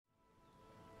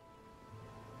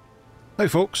Hi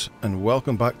folks, and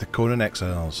welcome back to Conan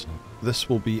Exiles. This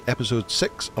will be episode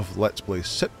 6 of Let's Play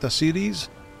Siptah series,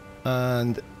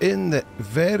 and in the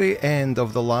very end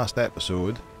of the last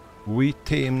episode, we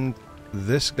tamed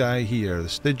this guy here, the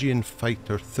Stygian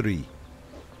Fighter 3.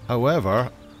 However,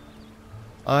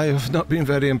 I have not been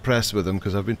very impressed with him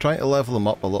because I've been trying to level him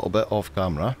up a little bit off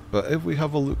camera, but if we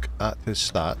have a look at his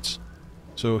stats,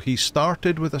 so he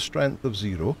started with a strength of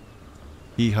 0,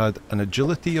 he had an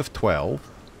agility of 12,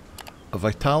 a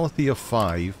vitality of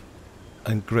 5,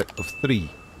 and grit of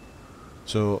 3.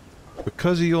 So,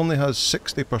 because he only has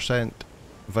 60%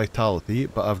 vitality,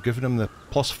 but I've given him the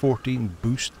plus 14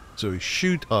 boost, so he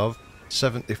should have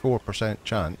 74%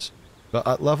 chance. But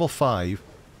at level 5,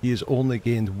 he has only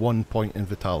gained 1 point in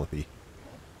vitality,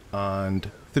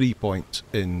 and 3 points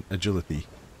in agility,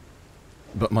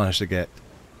 but managed to get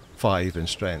 5 in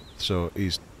strength. So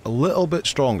he's a little bit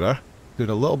stronger, doing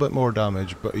a little bit more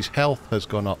damage, but his health has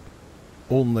gone up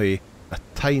only a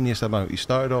tiniest amount. He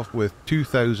started off with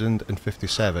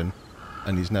 2057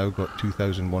 and he's now got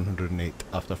 2108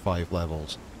 after 5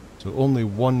 levels. So only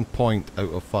 1 point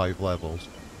out of 5 levels.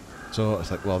 So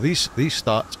it's like, well, these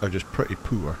stats are just pretty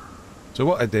poor. So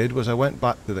what I did was I went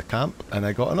back to the camp and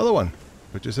I got another one,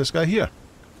 which is this guy here.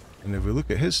 And if we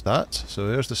look at his stats, so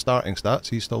there's the starting stats,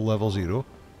 he's still level 0,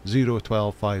 0,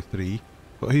 12, 5, 3,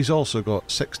 but he's also got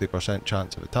 60%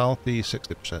 chance of vitality,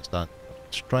 60%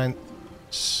 strength,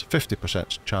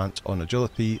 50% chance on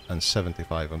agility, and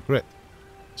 75 on grit.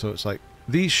 So it's like,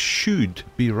 these should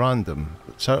be random.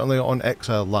 Certainly on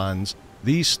Exile lands,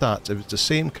 these stats, if it's the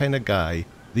same kind of guy,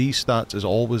 these stats is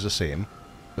always the same,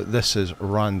 but this is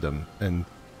random and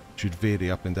should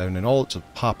vary up and down, and all that's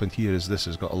happened here is this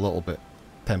has got a little bit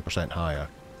 10% higher.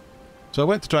 So I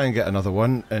went to try and get another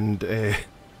one, and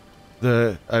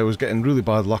I was getting really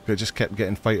bad luck. I just kept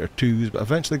getting Fighter 2s, but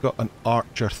eventually got an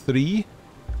Archer 3.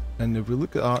 And if we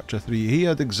look at Archer 3, he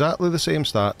had exactly the same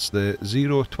stats, the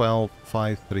 0, 12,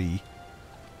 5, 3,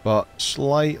 but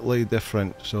slightly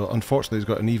different. So unfortunately he's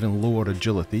got an even lower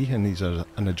agility, and he's an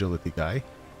agility guy.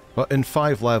 But in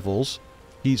 5 levels,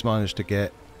 he's managed to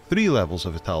get 3 levels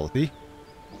of vitality,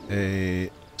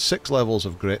 6 levels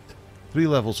of grit, 3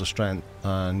 levels of strength,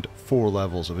 and 4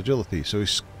 levels of agility. So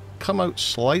he's come out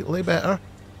slightly better,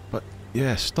 but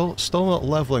yeah, still not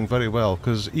leveling very well,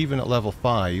 because even at level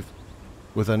 5,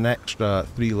 with an extra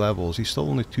 3 levels, he's still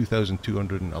only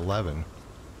 2211.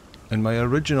 And my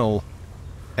original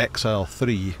Exile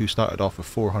 3, who started off with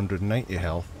 490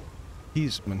 health,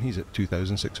 he's at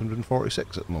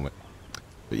 2646 at the moment.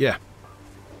 But yeah,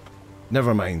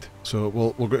 never mind. So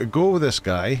we're going to go with this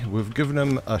guy. We've given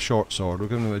him a short sword, we've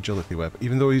given him an agility weapon.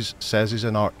 Even though he says he's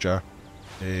an archer,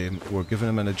 we're giving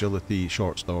him an agility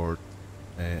short sword,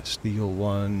 steel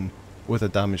 1, with a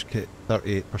damage kit,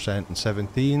 38% and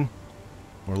 17.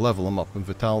 We'll level him up in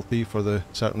vitality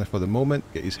certainly for the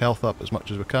moment, get his health up as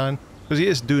much as we can, because he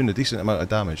is doing a decent amount of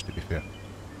damage, to be fair.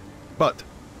 But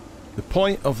the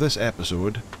point of this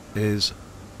episode is,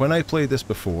 when I played this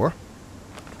before,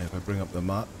 if I bring up the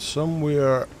map,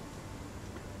 somewhere,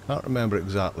 can't remember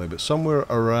exactly, but somewhere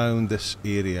around this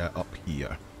area up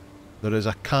here, there is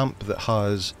a camp that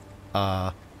has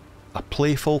a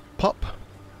Playful Pup.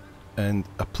 And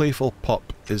a Playful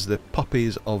Pup is the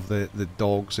puppies of the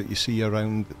dogs that you see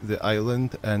around the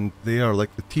island, and they are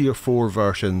like the tier 4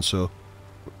 version. So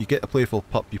you get a Playful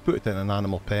Pup, you put it in an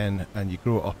animal pen, and you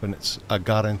grow it up, and it's a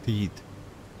guaranteed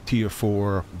tier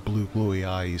 4 blue glowy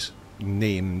eyes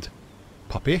named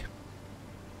puppy.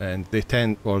 And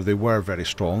they were very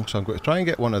strong, so I'm going to try and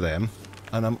get one of them.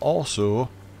 And I'm also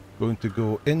going to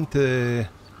go into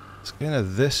kind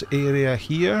of this area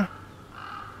here,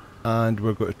 and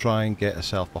we're going to try and get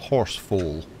ourselves a horse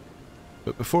foal.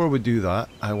 But before we do that,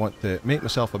 I want to make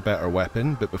myself a better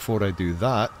weapon, but before I do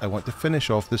that, I want to finish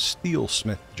off the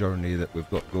steelsmith journey that we've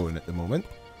got going at the moment.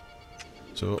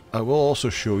 So I will also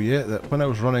show you that when I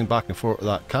was running back and forth to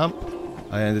that camp,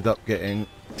 I ended up getting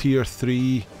tier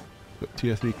 3, got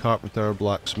tier 3 carpenter,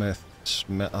 blacksmith,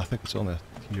 I think it's only a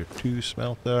tier 2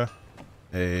 smelter,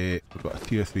 we've got a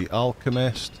tier 3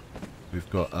 alchemist, we've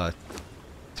got a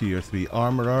tier 3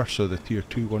 armorer, so the tier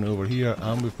 2 one over here,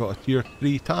 and we've got a tier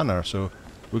 3 tanner. So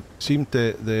we seem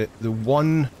to, the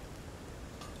one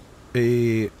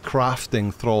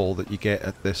crafting thrall that you get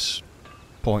at this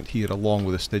point here, along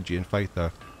with a Stygian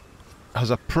fighter,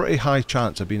 has a pretty high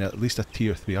chance of being at least a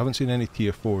tier 3. I haven't seen any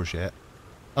tier 4s yet.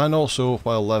 And also,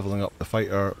 while leveling up the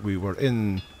fighter, we were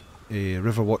in a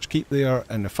Riverwatch Keep there,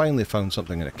 and I finally found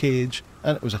something in a cage,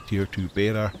 and it was a tier 2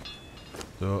 bearer.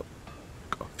 So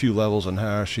a few levels on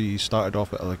her. She started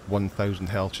off at like 1000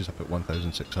 health, she's up at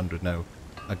 1600 now.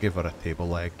 I give her a table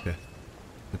leg to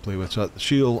to play with. So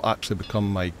she'll actually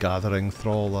become my gathering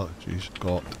thrall. She's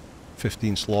got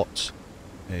 15 slots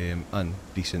and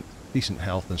decent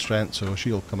health and strength, so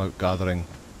she'll come out gathering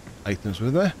items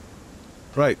with me.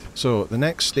 Right, so the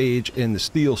next stage in the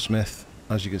steelsmith,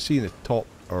 as you can see in the top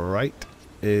right,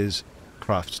 is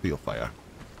craft steelfire.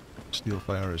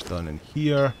 Steelfire is done in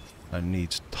here and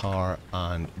needs tar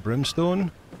and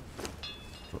brimstone.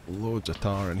 Got loads of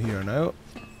tar in here now.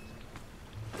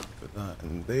 Put that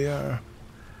in there.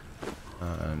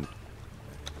 And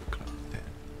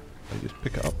I just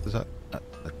pick it up. Does that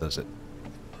does it?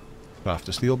 Craft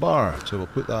a steel bar. So we'll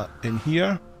put that in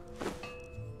here.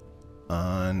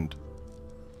 And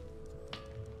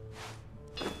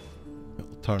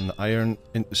it'll turn the iron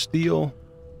into steel.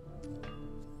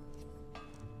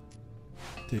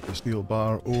 Take the steel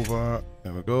bar over.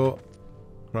 There we go.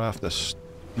 Craft a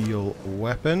steel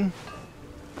weapon.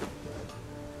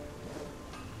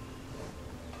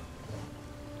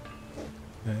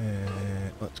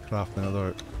 Let's craft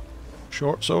another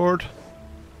short sword.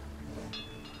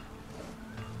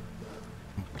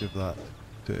 Give that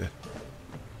to...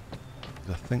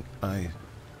 I think I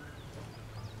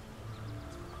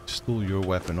stole your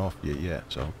weapon off you, yeah,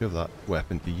 so I'll give that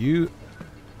weapon to you.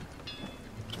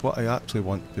 So what I actually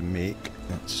want to make,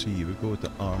 let's see, we go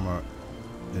to armour,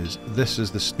 this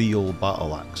is the steel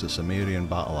battle axe, the Sumerian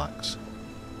battle axe.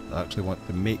 I actually want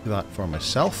to make that for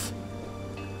myself.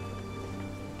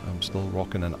 I'm still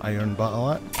rocking an iron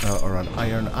battle axe, or an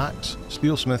iron axe.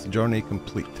 Steelsmith journey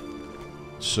complete.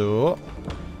 So,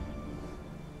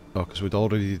 because it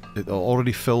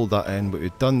already filled that in, but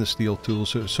we'd done the steel tool,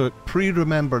 so it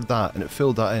pre-remembered that and it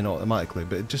filled that in automatically,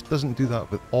 but it just doesn't do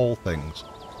that with all things.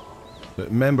 So it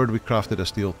remembered we crafted a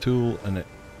steel tool, and it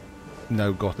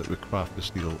now got it we craft a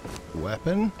steel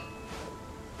weapon.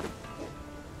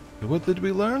 So what did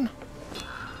we learn?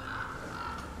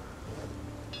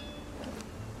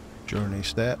 Journey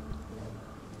step.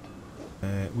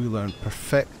 We learned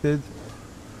perfected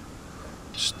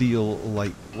steel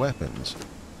light weapons.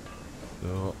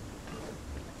 So,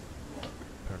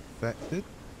 perfected.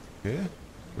 Okay,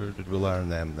 where did we learn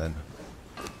them then?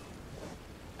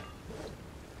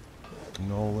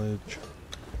 Knowledge.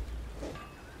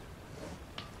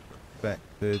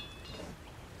 Perfected.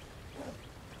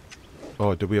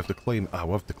 Oh, do we have to claim it? Ah,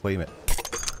 we have to claim it.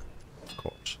 Of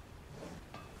course.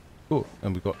 Oh,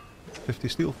 and we got 50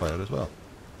 steel fire as well.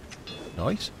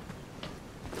 Nice.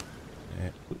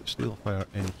 Put the steel fire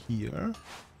in here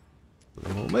for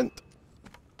the moment.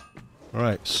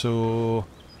 Right, so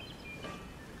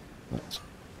let's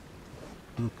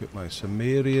look at my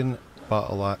Sumerian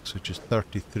battle axe, which is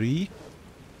 33,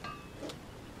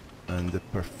 and the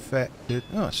perfected.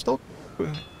 Oh, it's still.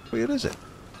 Where is it?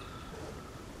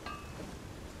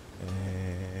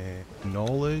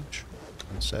 Knowledge,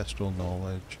 ancestral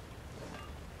knowledge.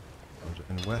 Is it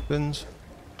in weapons?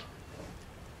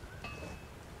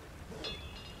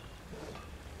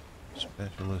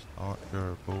 Specialist,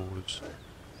 archer, bows.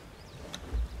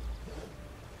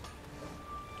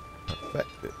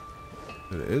 Perfected.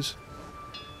 There it is.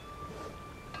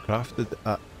 Crafted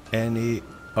at any...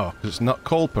 Oh, because it's not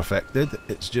called perfected,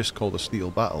 it's just called a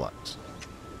steel battle axe.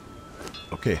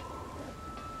 Okay.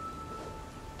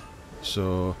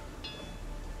 So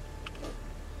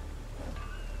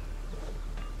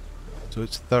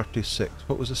it's 36.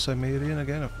 What was the Sumerian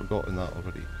again? I've forgotten that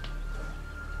already.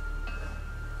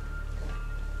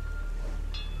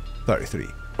 33.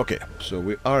 Okay, so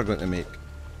we are going to make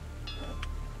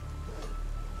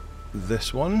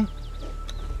this one.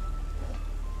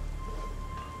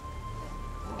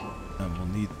 And we'll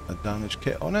need a damage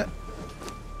kit on it.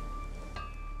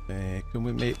 Can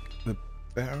we make the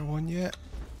better one yet?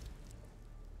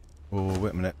 Oh,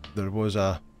 wait a minute. There was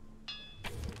a...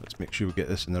 Let's make sure we get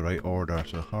this in the right order.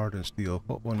 So hardened steel.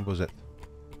 What one was it?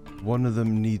 One of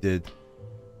them needed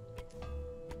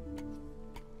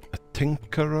a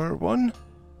tinkerer one?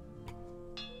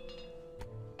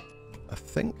 I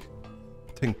think.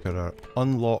 Tinkerer.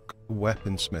 Unlock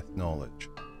weaponsmith knowledge.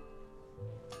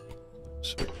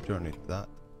 Switch journey to that.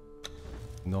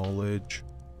 Knowledge.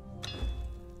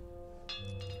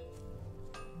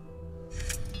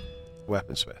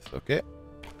 Weaponsmith. Okay.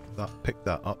 Pick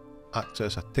that up.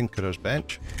 Access a tinkerer's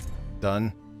bench.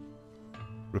 Done.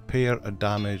 Repair a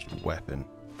damaged weapon.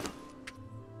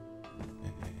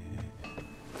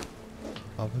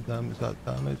 How much damage is that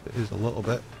damage? It is a little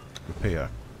bit. Repair.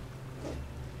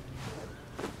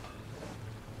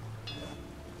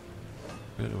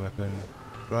 Repair the weapon.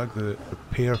 Drag the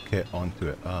repair kit onto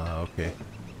it. Ah, okay.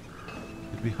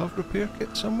 Did we have repair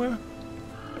kit somewhere?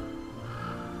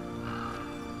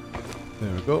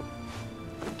 There we go.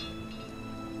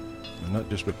 not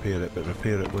just repair it, but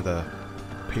repair it with a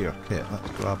repair kit. Let's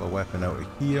grab a weapon out of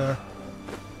here.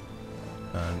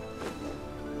 And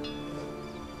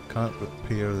can't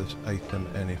repair this item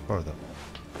any further.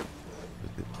 Is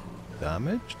it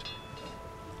damaged?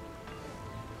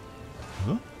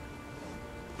 Huh?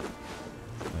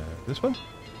 This one?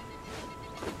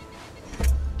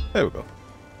 There we go.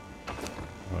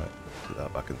 Alright, put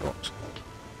that back in the box.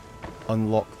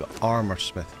 Unlock the armor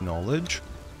smith knowledge.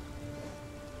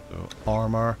 So,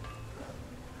 armor.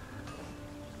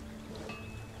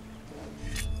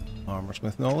 Armor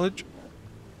smith knowledge.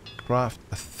 Craft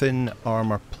a thin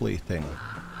armor plating.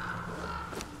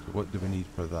 So what do we need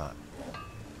for that?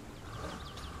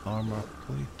 Armor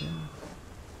plating.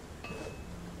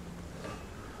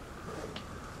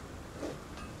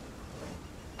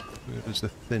 Where is the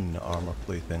thin armor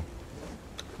plating?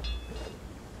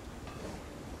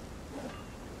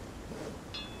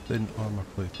 Thin armor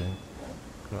plating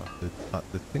crafted at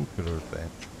the Tinkerer's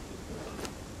bench.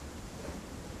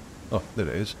 Oh, there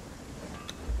it is.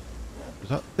 Was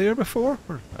that there before?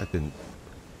 Or I didn't.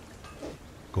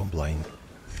 Going blind.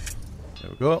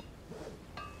 There we go.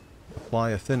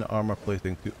 Apply a thin armor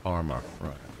plating to armor.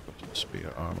 Right, I've got some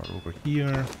spare armor over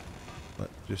here.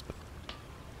 Let's just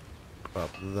grab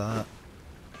that.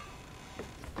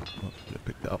 Oh, should have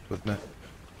picked it up with me.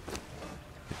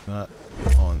 Put that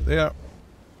on there.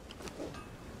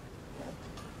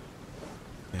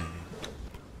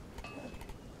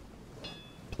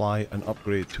 Apply an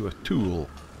upgrade to a tool.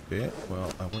 Okay,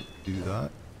 well, I want to do that.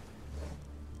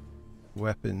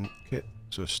 Weapon kit.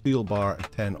 So steel bar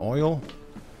and 10 oil.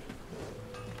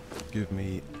 Give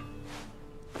me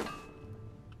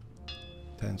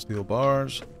 10 steel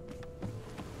bars.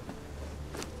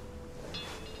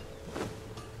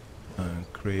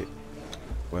 And create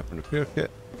weapon repair kit.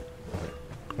 Right,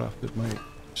 crafted my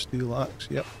steel axe,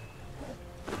 yep.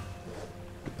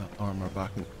 Put that armor back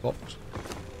in the box.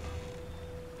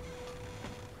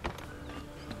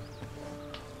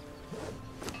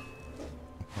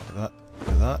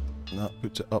 And that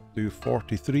puts it up to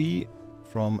 43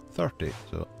 from 30,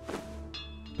 so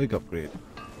big upgrade.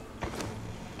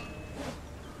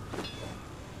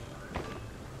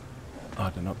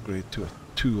 Add an upgrade to a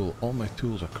tool. All my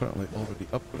tools are currently already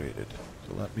upgraded,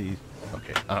 so let me...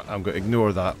 Okay, I'm going to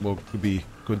ignore that. We'll be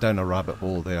going down a rabbit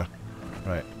hole there.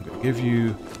 Right, I'm going to give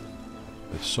you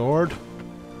the sword.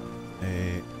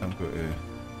 I'm going to...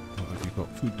 What have you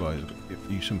got food-wise? I'm going to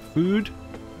give you some food.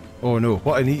 Oh no,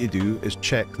 what I need to do is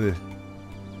check the...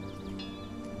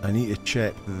 I need to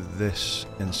check this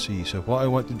and see. So what I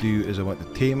want to do is I want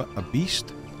to tame a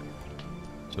beast.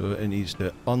 So it needs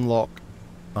to unlock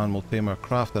animal tamer,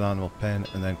 craft an animal pen,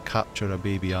 and then capture a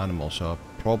baby animal. So I'll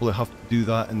probably have to do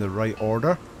that in the right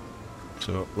order.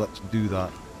 So let's do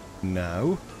that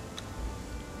now.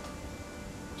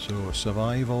 So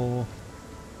survival...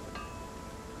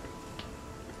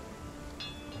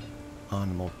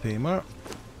 Animal tamer.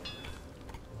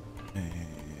 I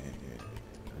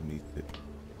need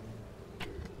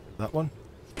that one.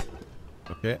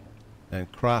 Okay.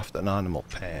 And craft an animal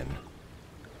pen.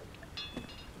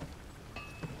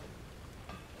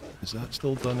 Is that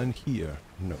still done in here?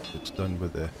 No, it's done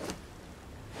with the...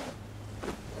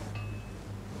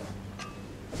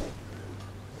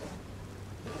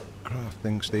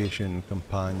 crafting station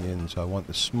companion. So I want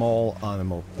the small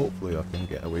animal. Hopefully I can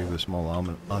get away with the small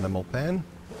animal pen.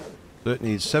 So it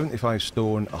needs 75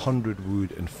 stone, 100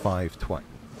 wood, and 5 twine.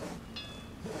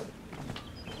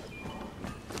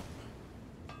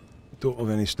 Don't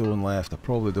have any stone left. I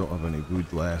probably don't have any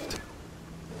wood left.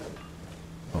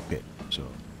 Okay, so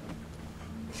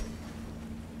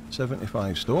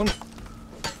 75 stone.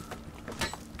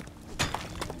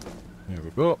 There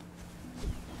we go.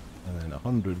 And then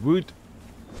 100 wood.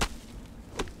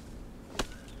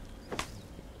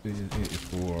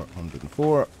 84,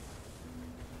 104.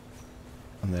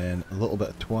 And then a little bit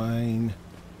of twine,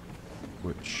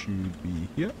 which should be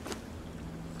here.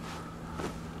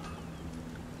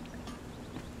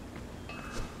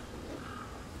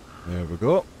 There we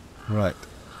go. Right,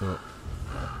 so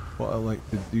what I like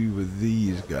to do with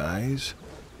these guys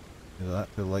is I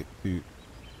actually like to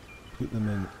put them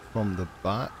in from the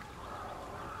back.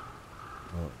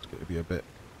 Oh, it's going to be a bit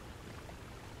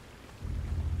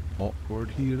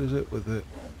awkward here, is it, with it?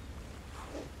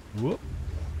 Whoop.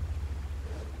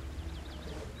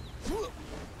 You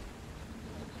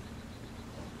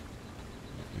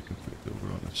can put it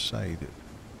over on the side,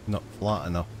 it's not flat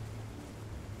enough.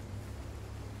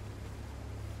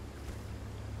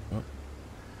 Oh.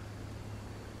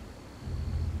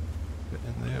 Get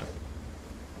in there.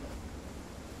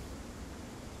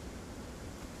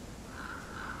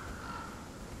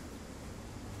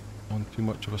 on too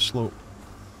much of a slope.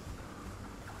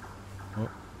 Oh.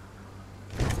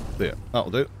 There,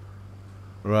 that'll do.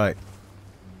 Right.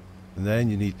 And then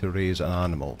you need to raise an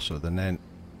animal. So then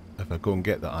if I go and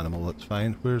get the animal, that's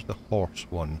fine. Where's the horse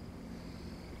one?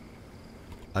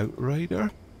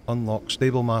 Outrider? Unlock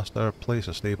stable master, place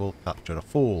a stable, capture a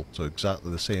foal. So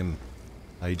exactly the same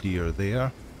idea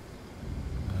there.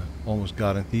 Almost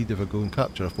guaranteed if I go and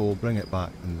capture a foal, bring it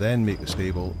back and then make the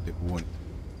stable, it won't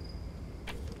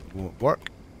work.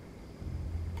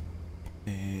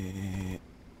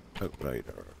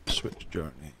 Outrider, switch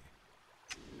journey.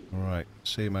 Right,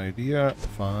 same idea.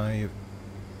 5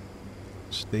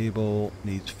 stable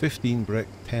needs 15 brick,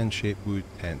 10 shape wood,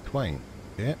 10 twine.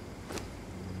 Okay.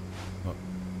 Not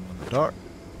on the dark.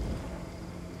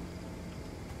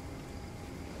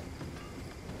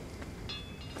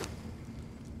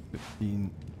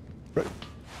 Brick.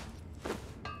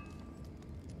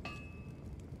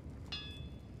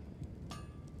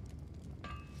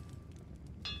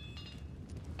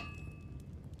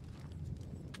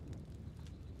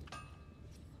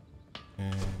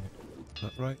 Is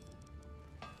that right?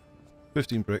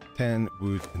 15 brick, 10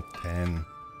 wood, and 10.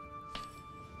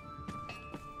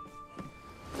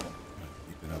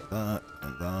 You can have that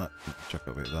and that. Chuck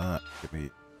away that. Give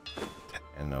me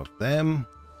 10 of them.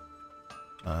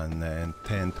 And then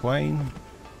 10 twine.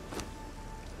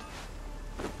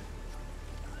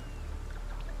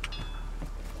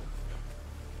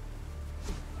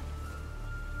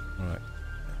 Right.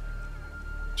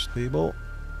 Stable.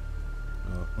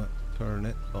 So let's turn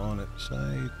it on its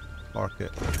side. Park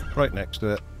it right next to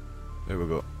it. There we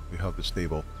go. We have the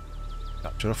stable.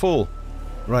 Capture a foal.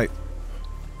 Right.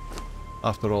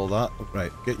 After all that,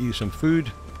 right, get you some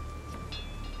food.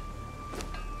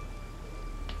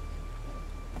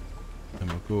 And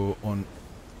we'll go on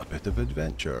a bit of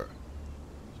adventure.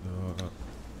 So,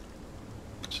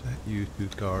 set you to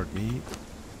guard me.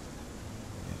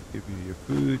 Give you your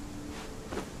food.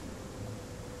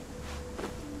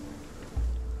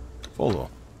 Follow.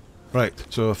 Right,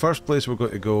 so the first place we're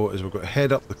going to go is we're going to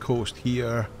head up the coast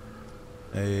here.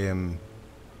 And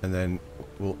then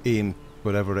we'll aim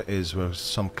wherever it is, where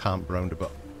some camp round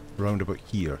about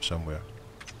here somewhere.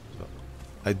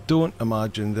 I don't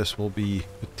imagine this will be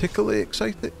particularly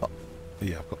exciting. Oh,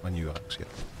 yeah, I've got my new axe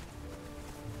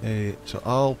here. So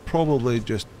I'll probably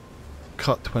just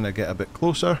cut when I get a bit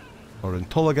closer, or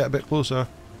until I get a bit closer,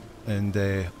 and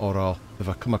or if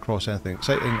I come across anything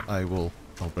exciting, I'll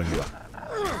bring you up.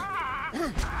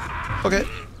 Okay,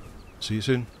 see you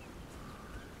soon.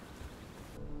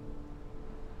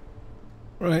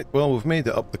 Right, well, we've made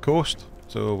it up the coast,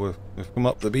 so we've come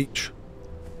up the beach.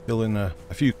 Killing a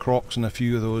few crocs and a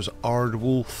few of those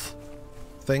aardwolf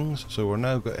things, so we're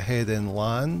now going to head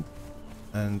inland,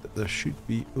 and there should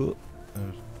be, oh,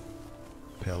 there's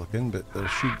a pelican, but there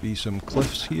should be some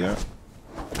cliffs here.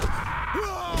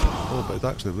 Oh, but it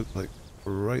actually looks like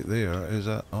right there is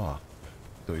a, oh,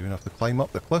 don't even have to climb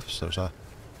up the cliffs, there's a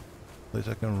place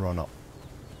I can run up.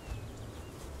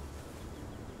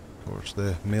 Of course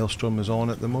the maelstrom is on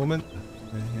at the moment.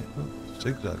 Oh,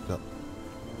 zigzagged up.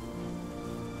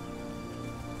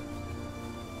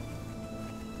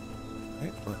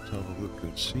 Right, let's have a look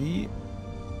and see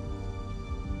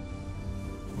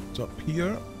what's up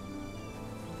here.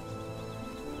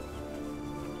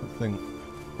 Something.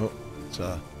 Oh, it's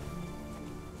a.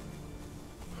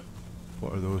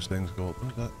 What are those things called?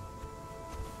 What's that?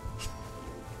 Is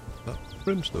that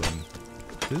brimstone?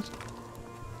 It is.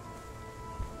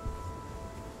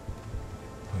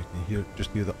 Oh, you can hear,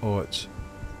 just hear the. Oh, it's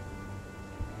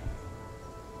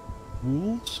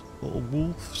wolves, little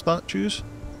wolf statues.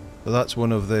 So that's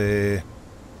one of the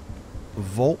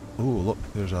vault. Oh, look,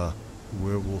 there's a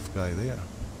werewolf guy there.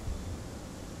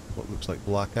 What looks like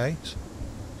black ice.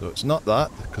 So it's not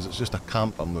that, because it's just a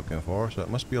camp I'm looking for, so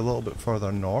it must be a little bit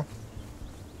further north.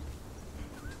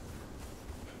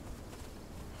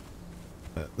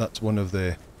 That's one of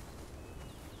the,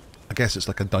 I guess it's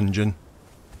like a dungeon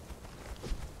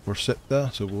for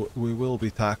Siptah, so we will be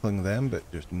tackling them, but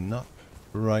just not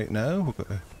right now. We've got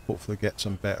to hopefully get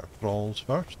some better thralls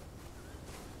first.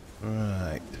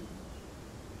 Right.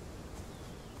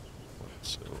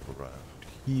 What's around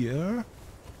here?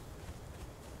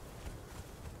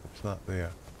 What's that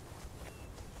there?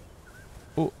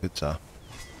 Oh, it's a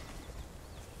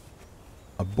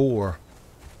boar.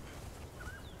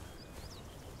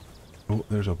 Oh,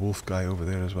 there's a wolf guy over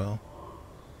there as well.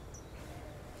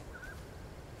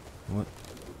 Let's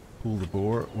pull the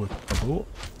boar with a bow.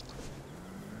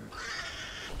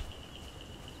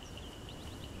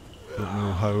 Don't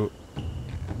know how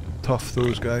tough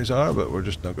those guys are, but we're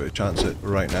just not going to chance it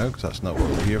right now because that's not what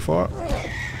we're here for.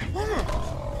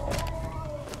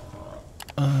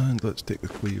 And let's take the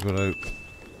cleaver out.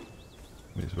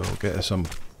 May as well get us some...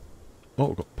 Oh,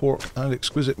 we've got pork and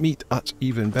exquisite meat. That's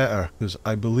even better, because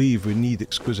I believe we need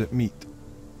exquisite meat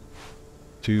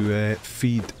to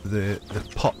feed the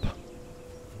pup.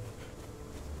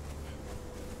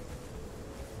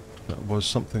 That was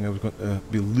something I was going to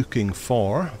be looking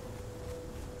for.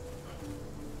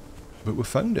 But we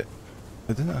found it.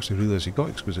 I didn't actually realise he got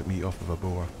exquisite meat off of a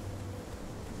boar.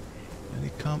 Any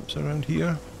camps around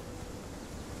here?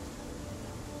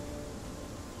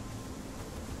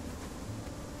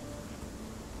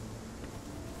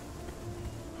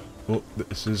 Oh,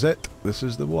 this is it. This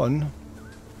is the one.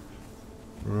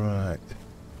 Right.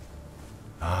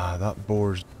 Ah, that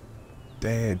boar's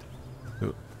dead.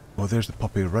 Oh, there's the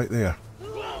puppy right there.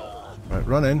 Right,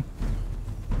 run in.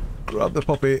 Grab the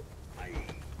puppy.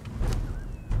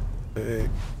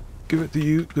 Give it to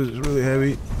you because it's really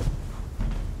heavy.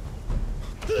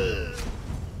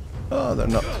 Oh,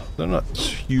 they're not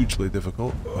hugely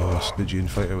difficult. Oh, Stygian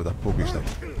fighter with a pokey stick.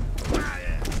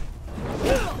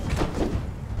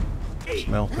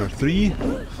 Smelter 3.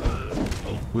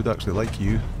 Would actually like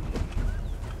you.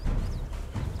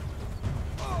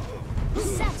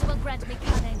 Set will grant me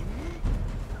cunning.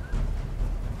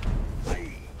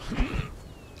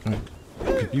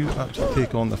 Could you actually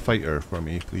take on the fighter for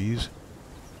me, please?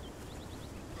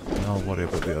 And I'll worry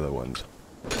about the other ones.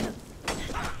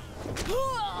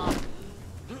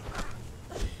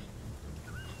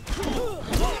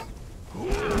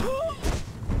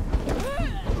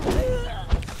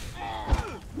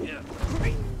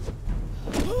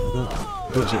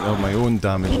 Don't seem to have my own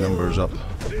damage numbers up.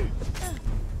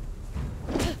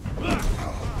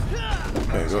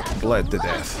 There you go, bled to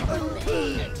death.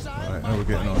 Right, now we're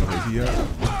getting on over here.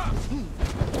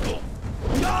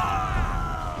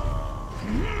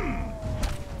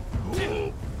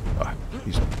 Ah,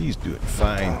 he's doing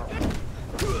fine.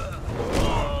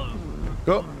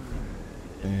 Go!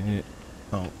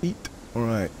 I'll eat.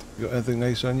 Alright, you got anything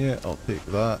nice on you? I'll take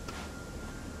that.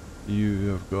 You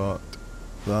have got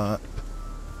that.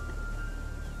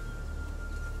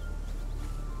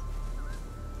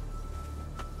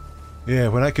 Yeah,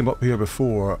 when I came up here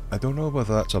before, I don't know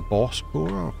whether that's a boss boar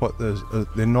or what.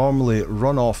 They normally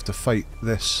run off to fight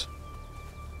this.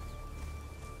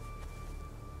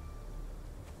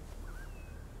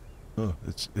 Oh,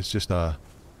 it's just a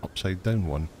upside down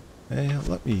one.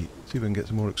 Let me see if I can get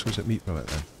some more exquisite meat from it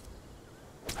then.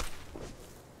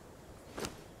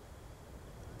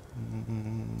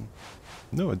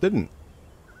 No, it didn't.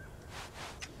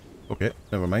 Okay,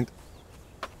 never mind.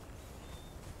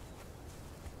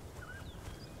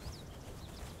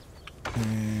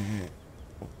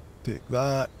 Take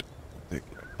that. Take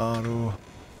your arrow.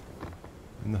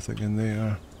 Nothing in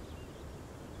there.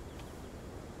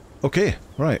 Okay,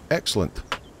 right, excellent.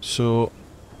 So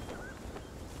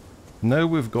now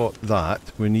we've got that,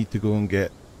 we need to go and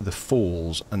get the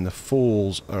foals, and the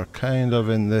foals are kind of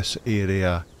in this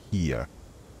area here.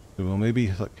 So we'll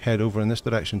maybe like head over in this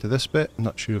direction to this bit. I'm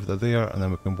not sure if they're there, and then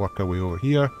we can work our way over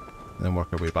here, and then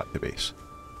work our way back to base.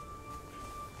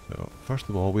 So first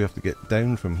of all, we have to get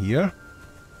down from here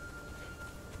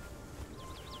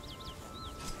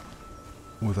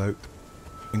without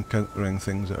encountering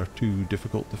things that are too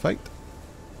difficult to fight.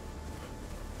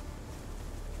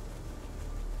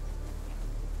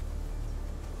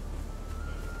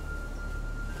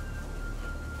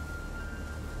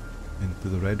 Into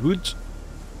the redwoods.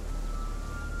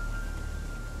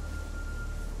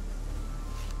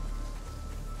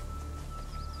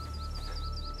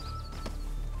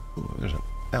 Oh, there's an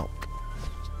elk.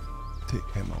 Take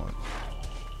him on.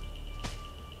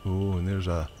 Oh, and there's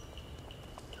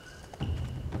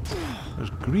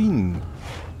green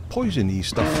poisony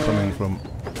stuff coming from.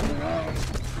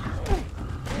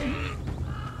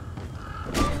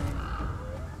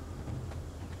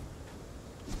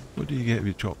 What do you get if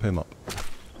you chop him up?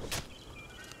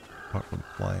 Apart from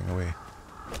flying away.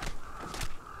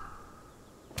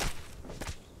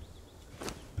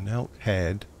 An elk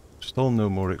head. Still no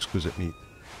more exquisite meat.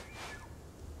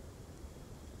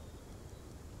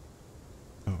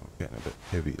 Oh, getting a bit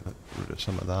heavy. Let's get rid of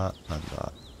some of that and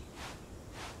that.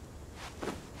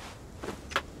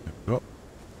 There we go.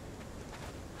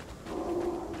 I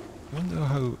wonder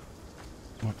how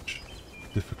much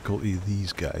difficulty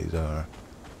these guys are.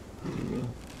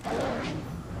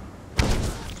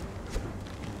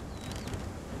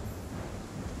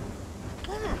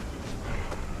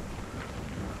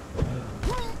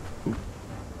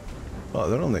 Oh,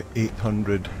 they're only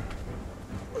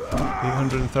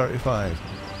 835.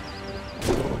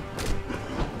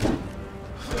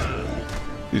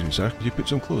 Excuse me, sir, could you put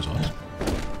some clothes on?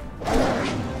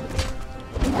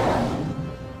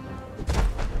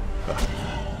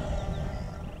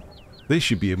 They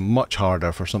should be much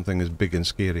harder for something as big and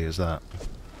scary as that.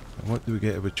 And what do we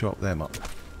get if we chop them up?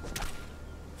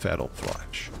 Feral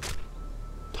flesh.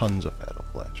 Tons of feral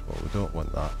flesh. Well, we don't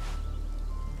want that.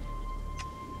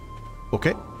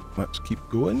 Okay, let's keep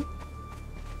going.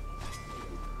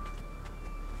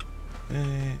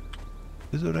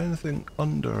 Is there anything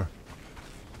under?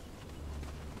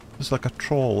 It's like a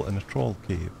troll in a troll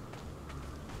cave.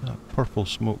 That purple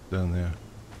smoke down there.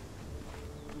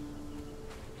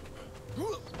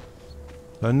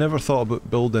 I never thought about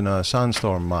building a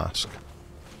sandstorm mask,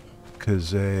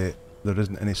 because there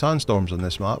isn't any sandstorms on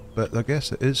this map, but I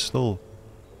guess it is still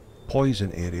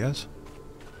poison areas.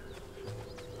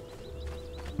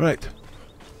 Right.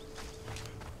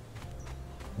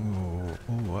 Oh,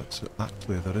 what's it?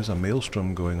 Actually, there is a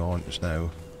maelstrom going on just now.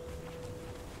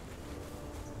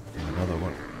 Another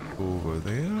one over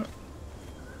there.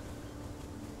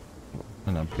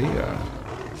 And a bear.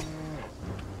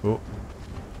 Oh.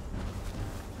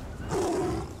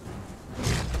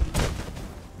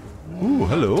 Ooh,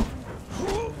 hello.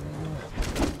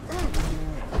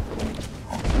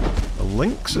 A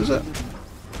lynx, is it?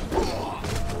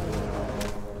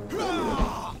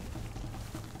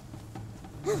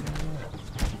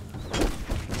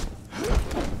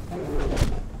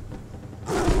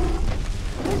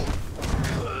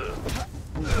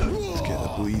 Let's get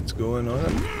the bleeds going on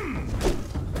him.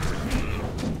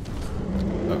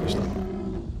 That was that.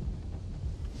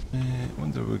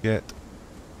 Wonder if we get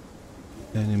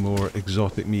any more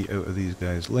exotic meat out of these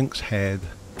guys. Lynx head,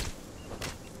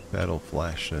 feral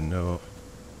flesh, and no.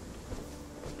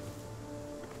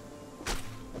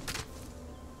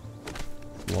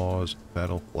 Claws,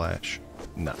 feral flesh,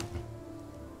 nah.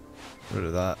 Rid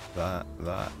of that,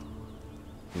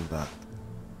 and that.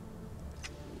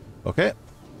 Okay.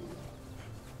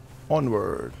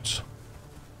 Onwards.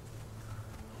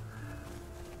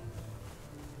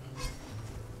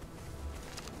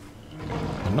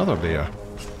 Another bear.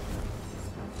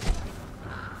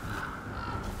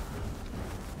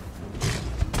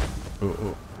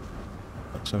 Oh.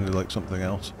 That sounded like something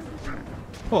else.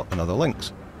 Oh, another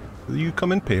lynx. Do you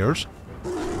come in pairs?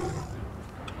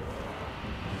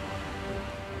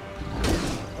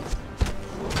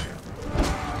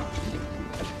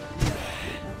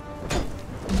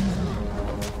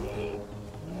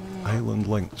 Island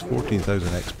lynx, 14,000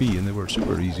 XP, and they were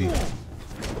super easy.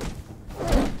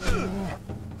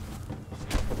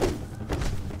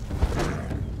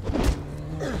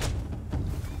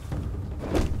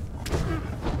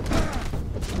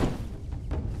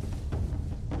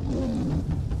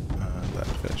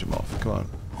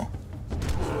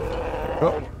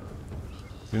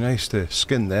 Nice to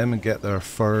skin them and get their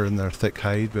fur and their thick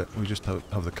hide, but we just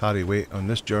have the carry weight on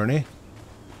this journey.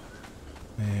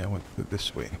 I want to go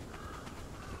this way.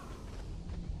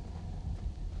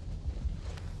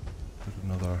 There's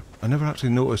another. I never actually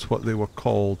noticed what they were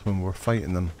called when we were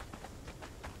fighting them.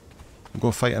 I'll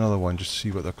go fight another one just to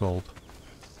see what they're called.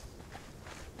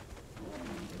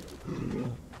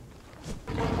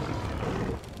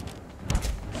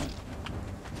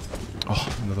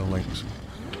 Oh, another lynx.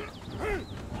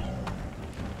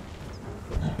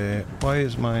 Why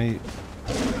is my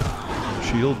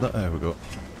shield not... There we go.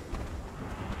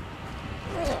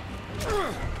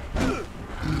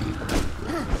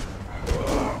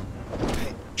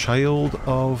 Child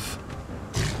of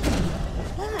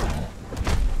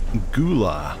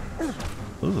Gula.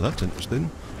 Oh, that's interesting,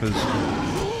 because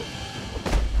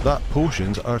that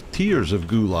potions are tears of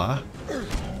Gula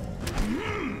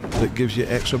that gives you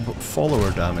extra follower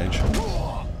damage.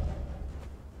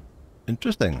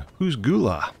 Interesting. Who's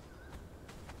Gula?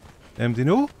 Do you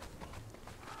know?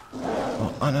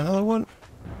 Oh, and another one.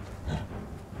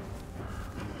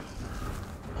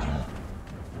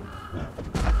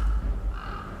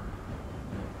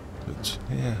 It's,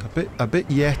 yeah, a bit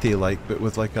Yeti-like, but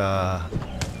with like a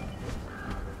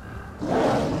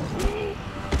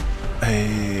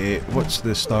what's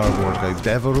the Star Wars guy?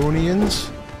 Deveronians?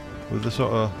 With the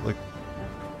sort of like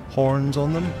horns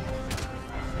on them.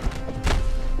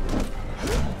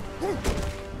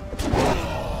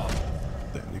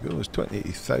 There you go, it's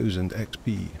 20,000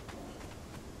 XP.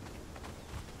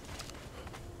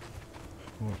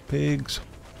 More pigs.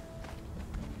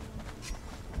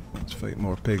 Let's fight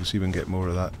more pigs, see if we can get more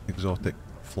of that exotic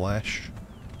flesh.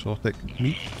 Exotic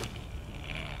meat.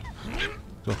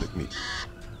 Exotic meat.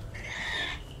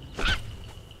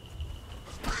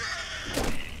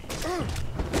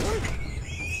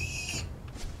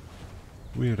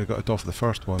 Weird, I got it off the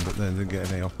first one, but then didn't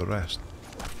get any off the rest.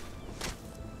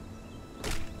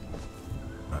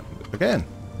 And again.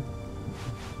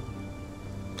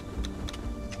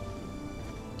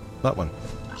 that one.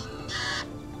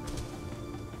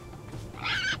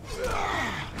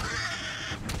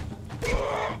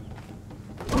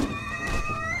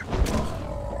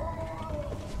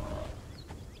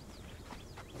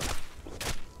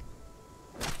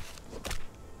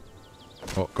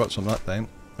 Oh, got some that time.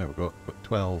 There we go. Got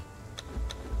 12.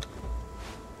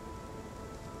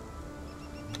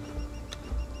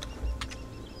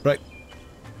 Right.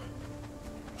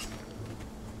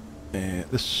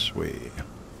 This way.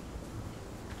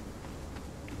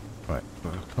 Right,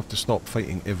 we'll have to stop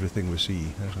fighting everything we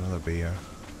see. There's another bear.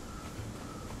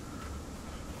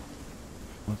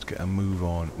 Let's get a move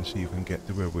on and see if we can get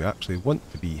to where we actually want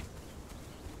to be.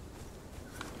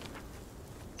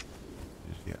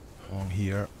 Just get along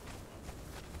here.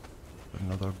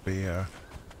 Another bear.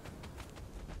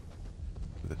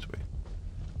 This way.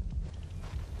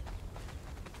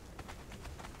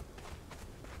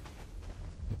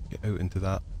 Get out into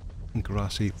that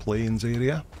grassy plains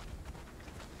area.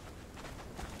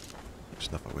 Put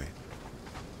stuff away.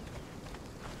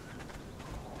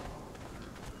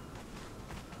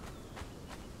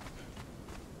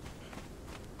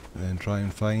 And then try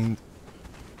and find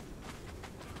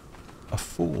a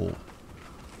foal.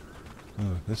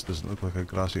 Oh, this doesn't look like a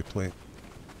grassy plains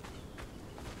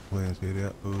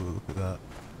area. Oh, look at that.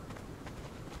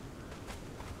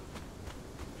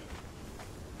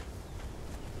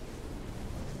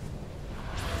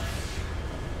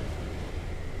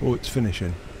 Oh, it's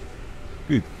finishing.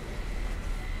 Good.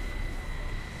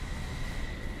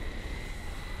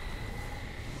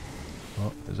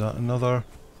 Oh, is that another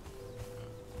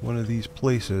one of these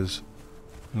places?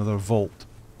 Another vault.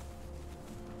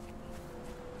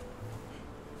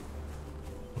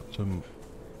 Got some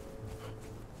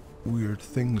weird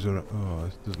things around. Oh,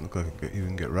 this doesn't look like I can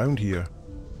even get round here.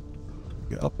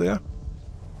 Get up there?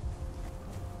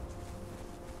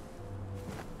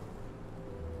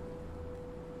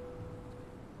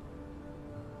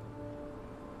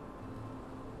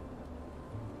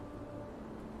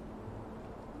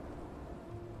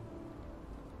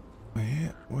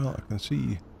 Yeah, well, I can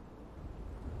see.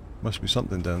 Must be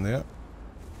something down there.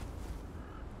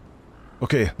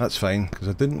 Okay, that's fine, because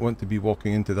I didn't want to be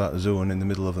walking into that zone in the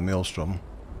middle of the maelstrom.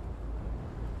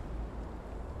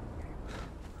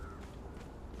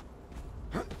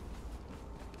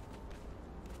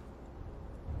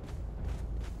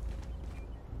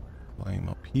 Climb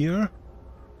up here.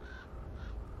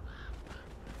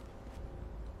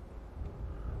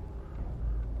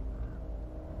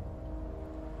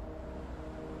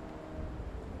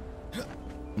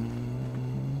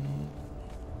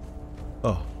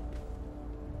 Oh.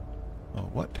 Oh,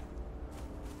 what?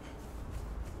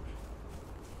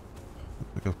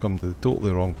 Looks like I've come to the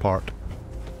totally wrong part.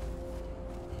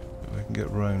 If I can get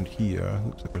round here,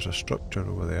 looks like there's a structure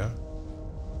over there.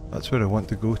 That's where I want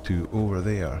to go to, over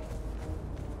there.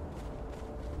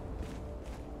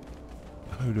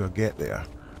 How do I get there?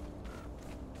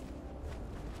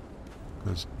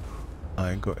 Because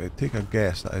I got to take a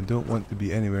guess that I don't want to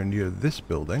be anywhere near this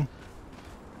building.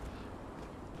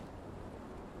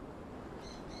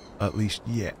 At least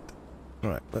yet.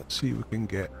 Right, let's see if we can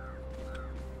get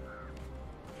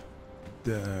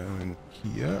down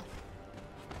here.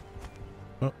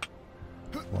 Oh,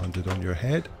 landed on your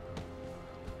head.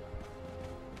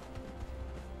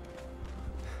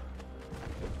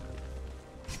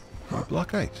 You're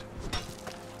black eyes.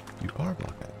 You are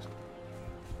black eyes.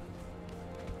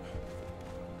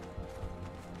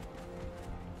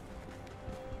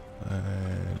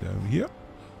 And down here.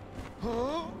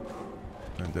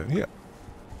 And down here.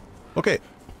 Okay.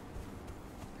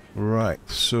 Right,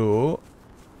 so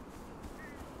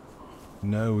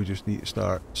now we just need to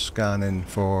start scanning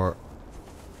for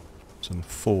some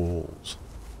foals.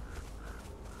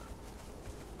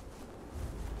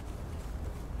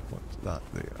 What's that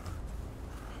there?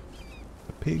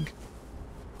 A pig?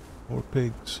 More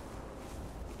pigs?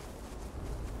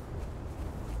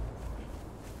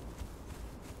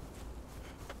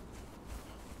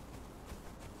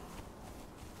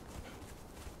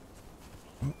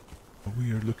 A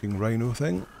weird looking rhino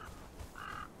thing.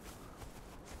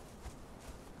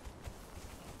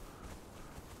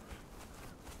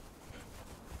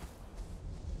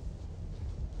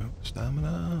 Oh,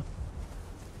 stamina.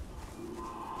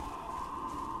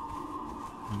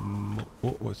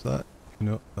 Oh, what's that?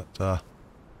 No, that's a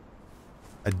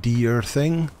deer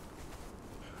thing.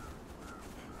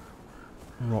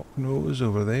 Rock nose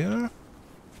over there.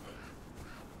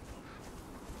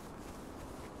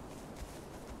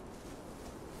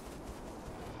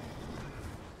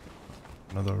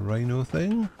 Another rhino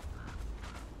thing.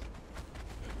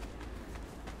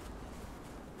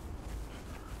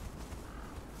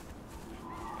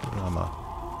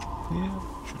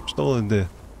 still in the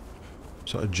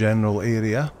sort of general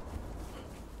area.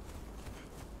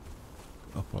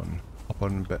 Up on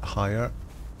a bit higher.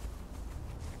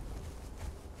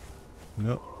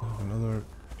 Nope, another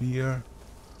deer.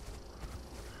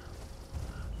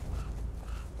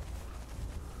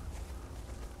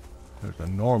 There's a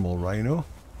normal rhino.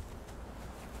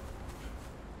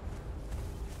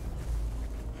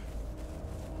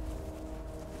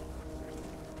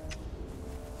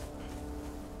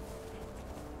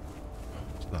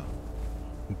 What's that?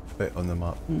 A bit on the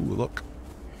map. Ooh, look.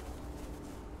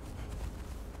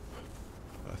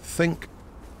 I think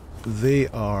they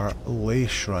are lay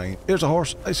shrine. Here's a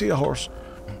horse. I see a horse.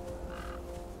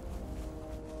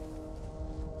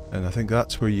 And I think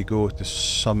that's where you go to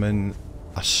summon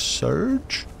a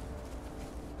surge.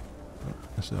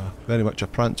 It's very much a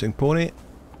prancing pony.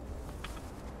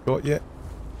 Got you.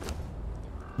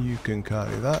 You can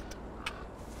carry that.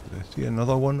 I see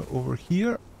another one over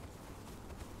here.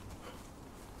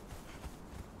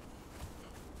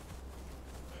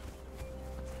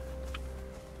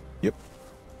 Yep.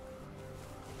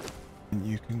 And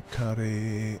you can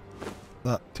carry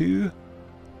that too.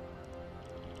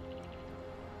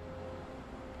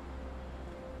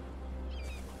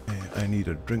 I need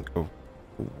a drink of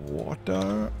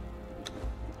water.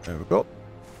 There we go.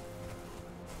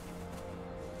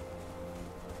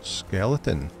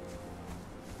 Skeleton.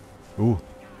 Ooh.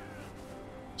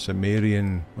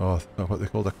 Sumerian, oh, what they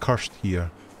call a cursed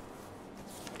here.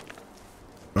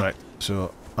 Right,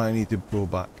 so I need to go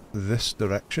back this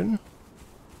direction.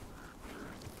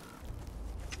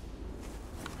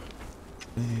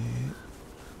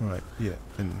 Right, yeah,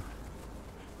 and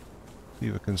see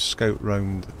if I can scout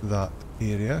round that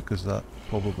area, because that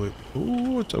probably...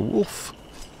 Oh, it's a wolf!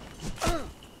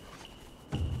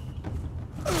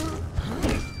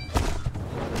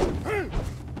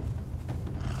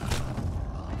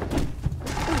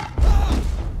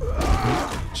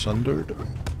 Sundered.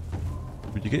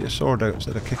 Would you get your sword out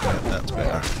instead of kicking it? That's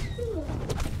better.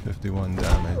 51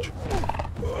 damage.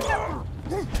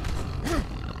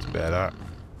 That's better.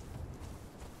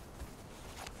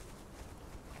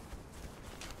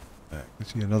 I can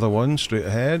see another one straight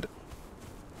ahead.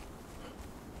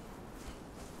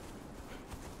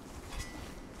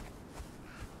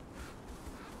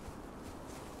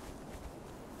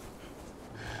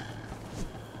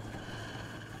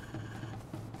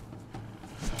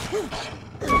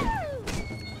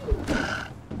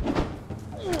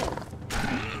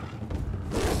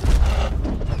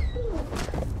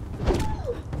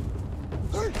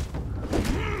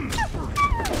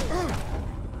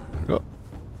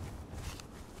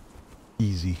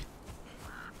 Easy.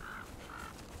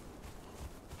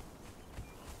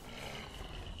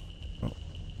 Oh.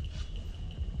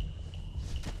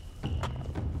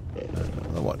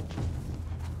 Another one.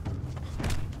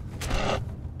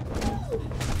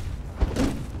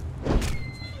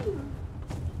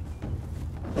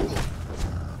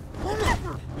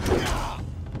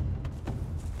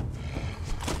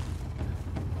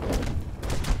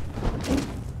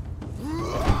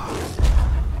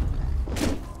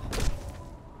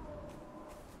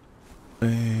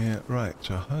 Right,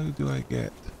 so how do I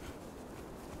get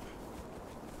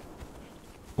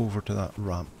over to that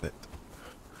ramp bit?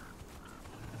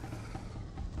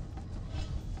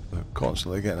 They're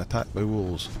constantly getting attacked by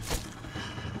wolves.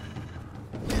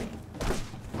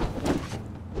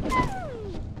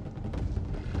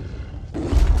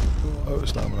 Oh, out of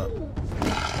stamina.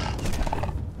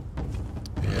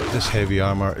 Yeah, this heavy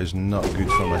armour is not good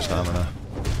for my stamina.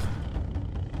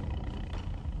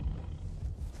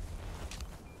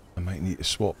 Need to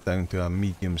swap down to a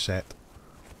medium set,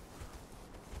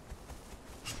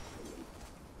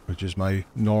 which is my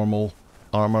normal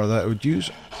armour that I would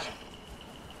use.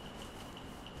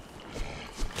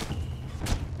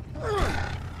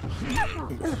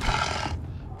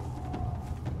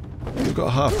 We've got a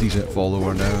half decent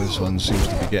follower now. This one seems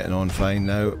to be getting on fine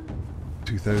now.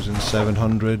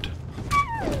 2,700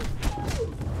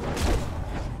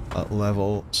 at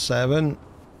level 7,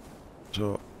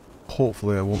 so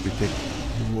hopefully I won't be taking...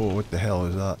 Whoa, what the hell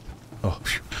is that? Oh,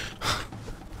 phew.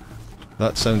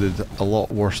 That sounded a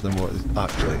lot worse than what it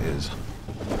actually is.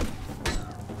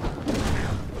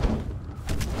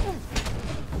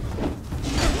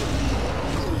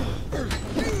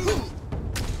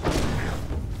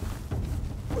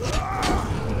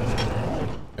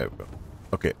 There we go.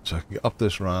 Okay, so I can get up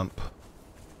this ramp.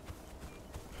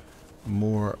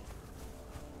 More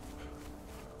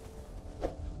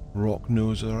rock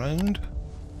nose around.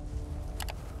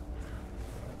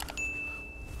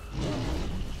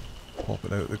 Pop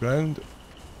it out of the ground.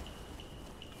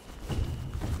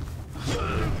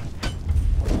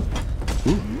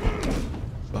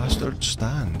 Bastard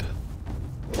stand.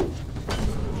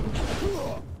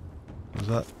 Is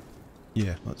that?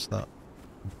 Yeah, that's that.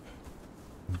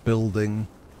 Building,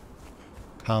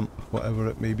 camp, whatever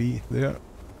it may be there.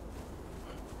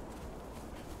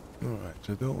 Alright,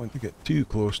 so I don't want to get too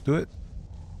close to it,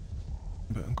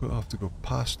 but I'm going to have to go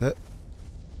past it.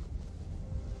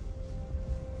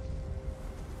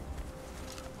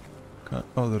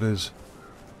 Oh, there is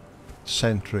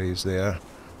sentries there.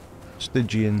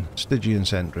 Stygian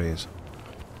sentries.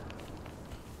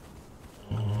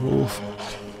 Wolf.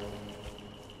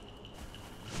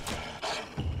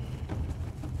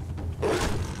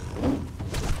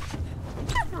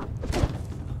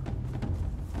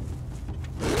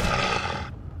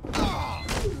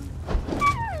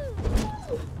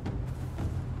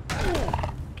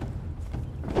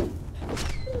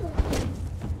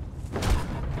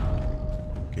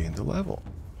 Gained a level.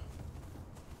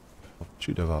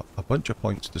 Should have a bunch of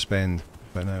points to spend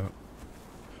by now.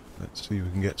 Let's see if we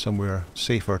can get somewhere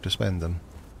safer to spend them.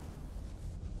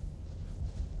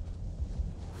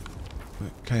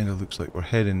 It kind of looks like we're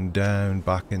heading down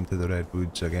back into the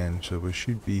redwoods again, so we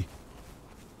should be...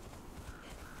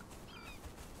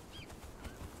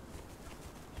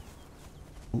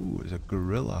 Ooh, there's a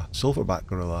gorilla, silverback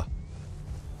gorilla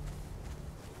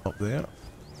up there.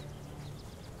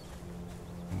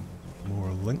 More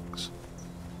lynx.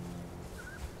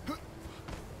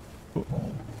 Oh.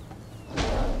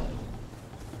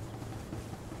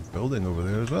 Building over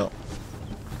there as well.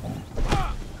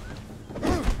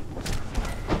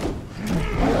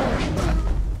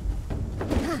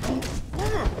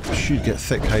 Should get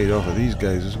thick hide off of these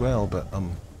guys as well, but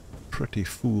I'm pretty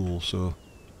full, so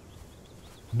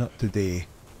not today.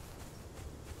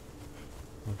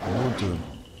 Loads of them.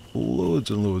 Loads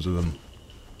and loads of them.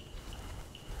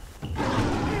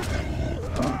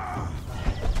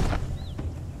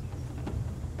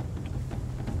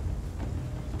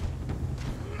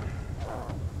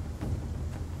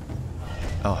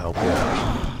 I'll help you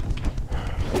out.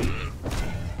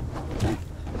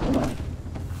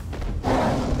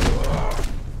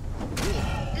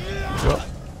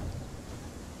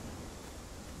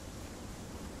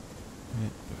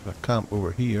 If I camp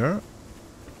over here.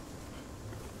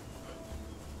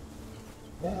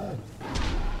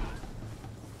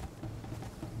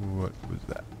 What was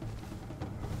that?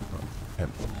 Oh,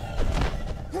 him.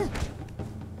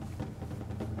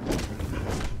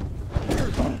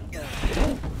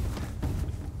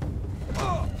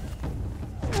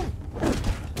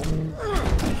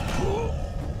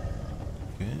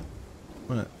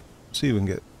 See if we can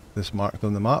get this marked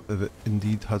on the map if it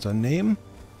indeed has a name.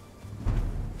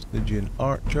 Stygian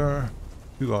archer,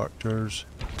 2 archers.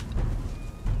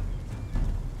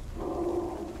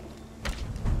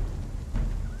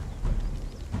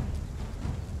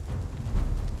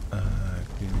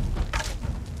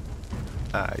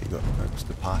 You got, that's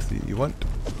the path that you want.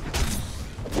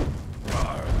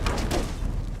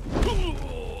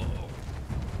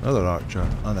 Another archer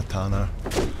and a tanner.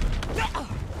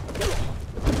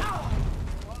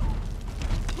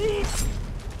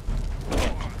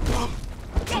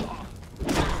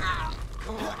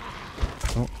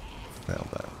 Oh, fell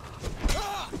down.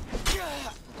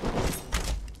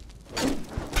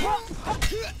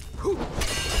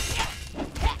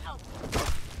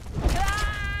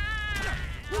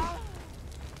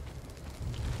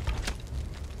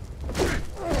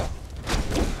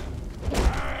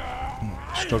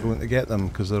 Struggling to get them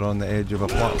because they're on the edge of a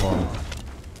platform.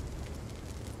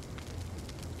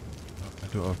 I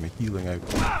don't have my healing out.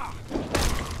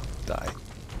 Die.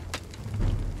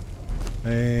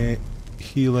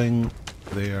 Healing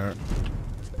there.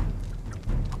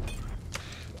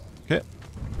 Okay.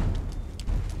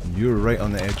 You're right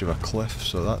on the edge of a cliff,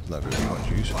 so that's not very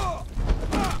much use.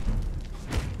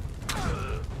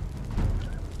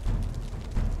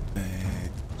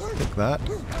 Take that.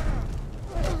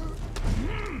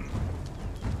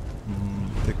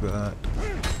 Take that.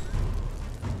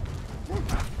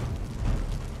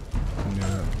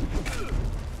 Yeah.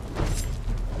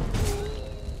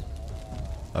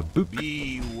 A book.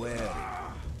 Be wary.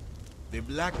 The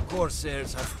Black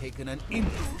Corsairs have taken an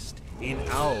interest in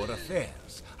our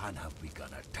affairs and have begun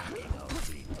attacking our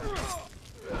fleet.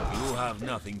 You have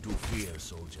nothing to fear,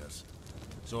 soldiers,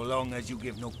 so long as you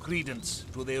give no credence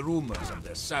to the rumors of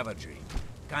their savagery,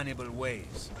 cannibal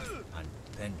ways, and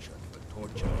penchant for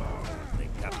torturing those they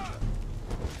capture.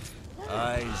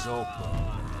 Eyes open.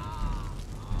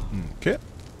 Okay.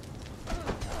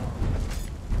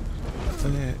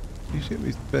 You seem to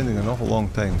be spending an awful long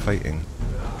time fighting.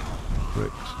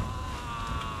 Bricks.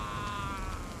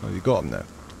 Oh, you got him now.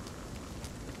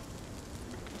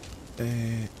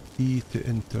 E to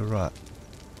interact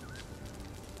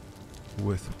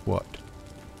with what?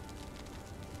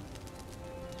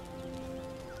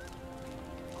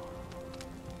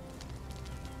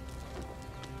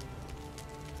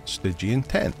 Stygian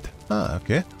tent. Ah,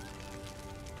 okay.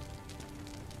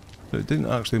 So it didn't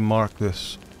actually mark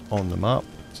this on the map.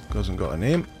 It hasn't got a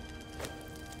name.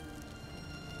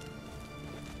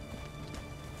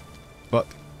 But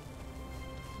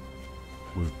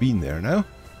we've been there now.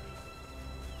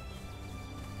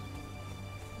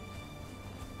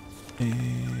 Yeah,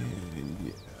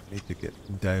 I need to get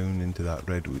down into that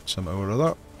redwood somehow or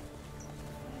other.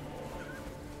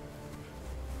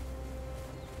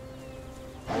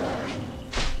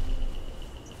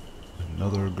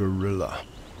 Another gorilla.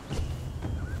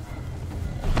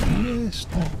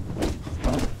 Missed. There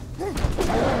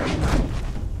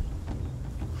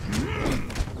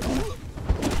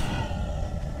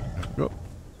we go.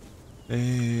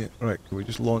 Right, can we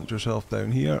just launch ourselves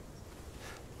down here?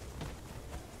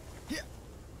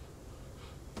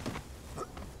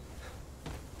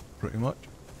 Pretty much.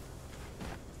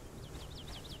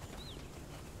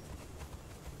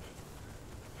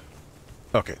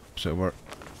 Okay, so we're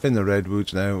in the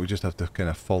redwoods now. We just have to kind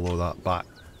of follow that back,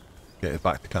 get it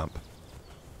back to camp.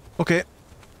 Okay,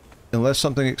 unless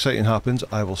something exciting happens,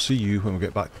 I will see you when we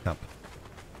get back to camp.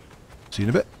 See you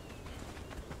in a bit.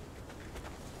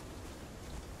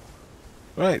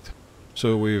 Right,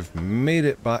 so we've made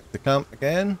it back to camp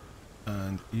again,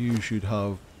 and you should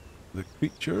have the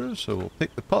creatures, so we'll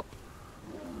take the pup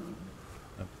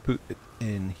and put it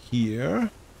in here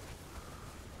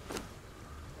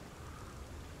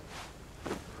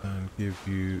and give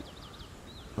you,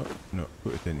 oh no,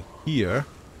 put it in here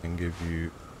and give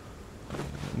you,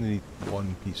 I need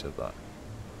one piece of that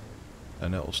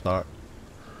and it'll start,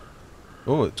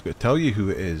 oh, it's going to tell you who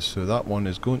it is, so that one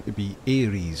is going to be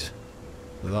Ares,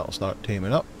 so that'll start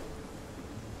taming up,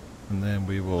 and then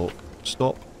we will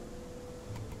stop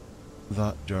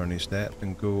that journey step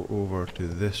and go over to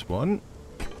this one.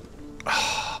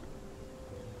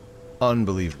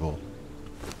 Unbelievable.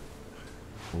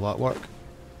 Will that work?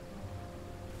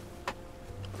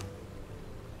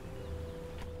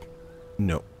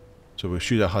 No. So we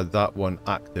should have had that one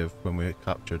active when we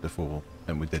captured the foal,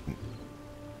 and we didn't.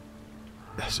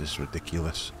 This is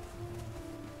ridiculous.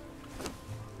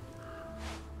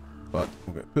 But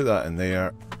we're going to put that in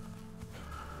there.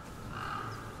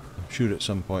 I'm sure at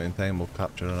some point in time we'll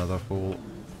capture another foal.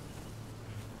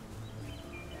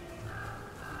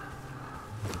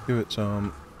 Give it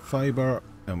some fibre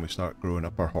and we start growing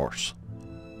up our horse.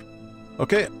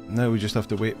 Okay, now we just have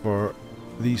to wait for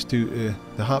these two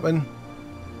to happen,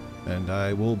 and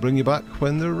I will bring you back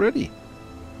when they're ready.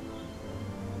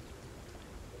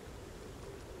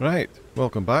 Right,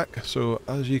 welcome back. So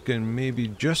as you can maybe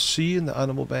just see in the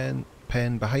animal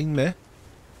pen behind me,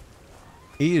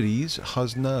 Ares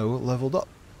has now leveled up.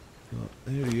 So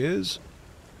there he is.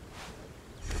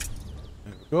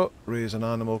 There we go, raise an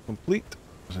animal complete.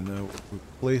 So now we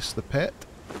place the pet.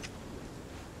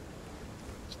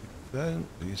 Stick it down.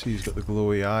 So you see he's got the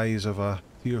glowy eyes of a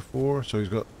tier 4, so he's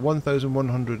got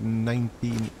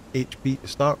 1119 HP to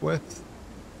start with.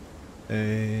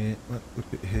 Let's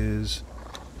look at his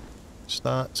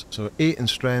stats. So 8 in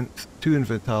strength, 2 in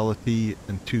vitality,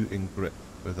 and 2 in grit,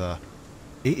 with a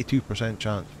 82%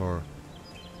 chance for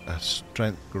a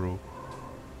strength grow.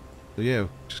 So yeah,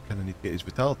 just kind of need to get his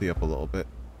vitality up a little bit.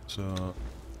 So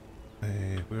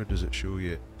where does it show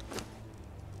you?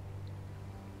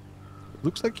 It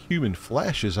looks like human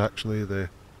flesh is actually the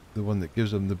one that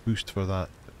gives him the boost for that.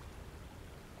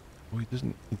 Oh, he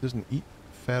doesn't eat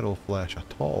feral flesh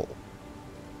at all.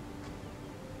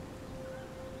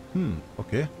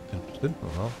 Okay, interesting.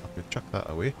 Oh well, I could chuck that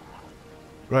away.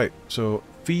 Right, so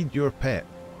feed your pet.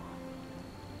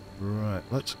 Right,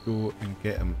 let's go and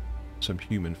get him some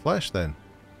human flesh then.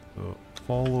 So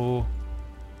follow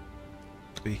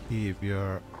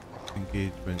behavior,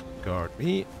 engagement, guard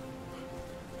me.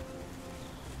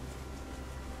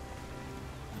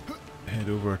 Head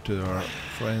over to our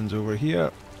friends over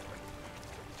here.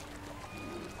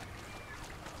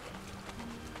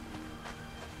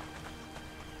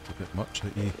 It's a bit much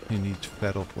that he needs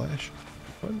feral flesh.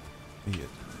 Fun. He is.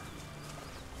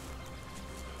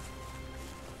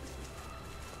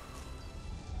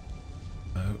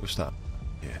 What's that?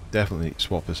 Yeah, definitely need to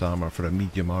swap this armor for a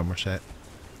medium armor set.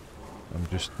 I'm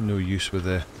just no use with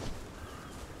the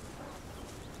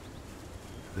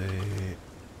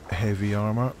heavy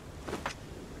armor.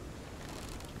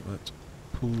 Let's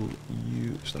pull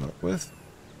you to start with.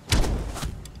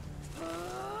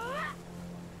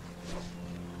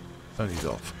 And he's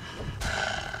off.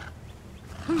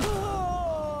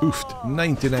 Oofed.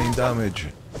 99 damage.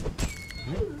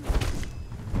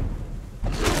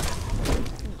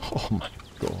 Oh my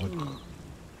god.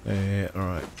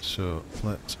 Alright, so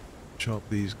let's chop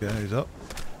these guys up.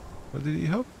 What did he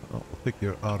have? Oh, I'll take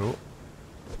your arrow.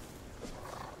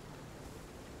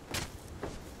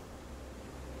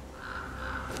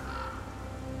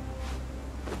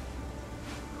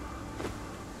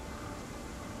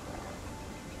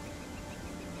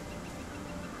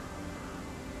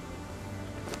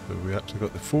 So we actually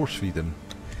got the force feed him.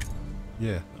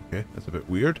 Yeah, okay, that's a bit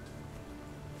weird.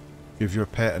 Give your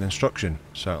pet an instruction.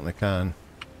 Certainly can.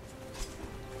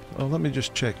 Oh, let me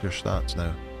just check your stats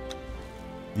now.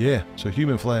 Yeah, so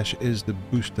human flesh is the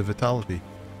boost to vitality.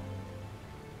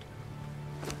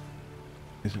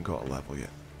 Hasn't got a level yet.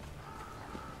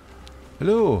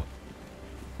 Hello!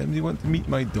 Anybody want to meet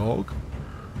my dog?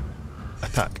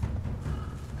 Attack.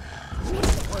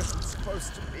 It wasn't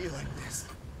supposed to be like this.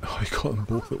 Oh, I got them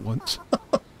both at once.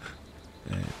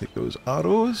 Take those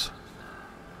arrows.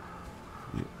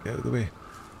 Get out of the way.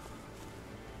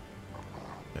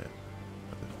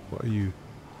 What are you?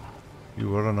 You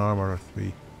were an armor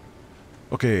 3.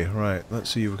 Okay, right, let's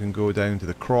see if we can go down to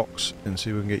the crocs and see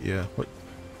if we can get you, what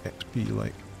XP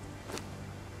like?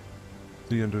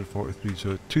 343,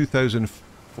 so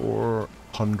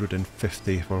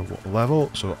 2,450 for what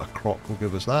level, so a croc will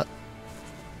give us that.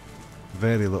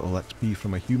 Very little XP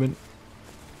from a human.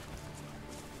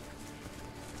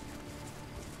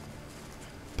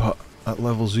 But at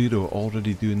level 0,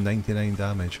 already doing 99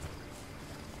 damage.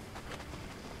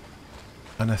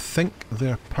 And I think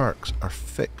their perks are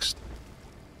fixed.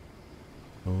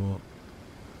 Oh,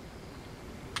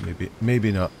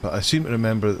 maybe not, but I seem to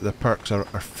remember that the perks are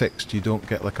fixed. You don't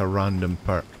get like a random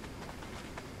perk.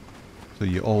 So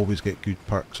you always get good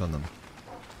perks on them.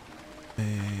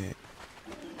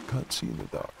 Can't see in the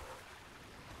dark.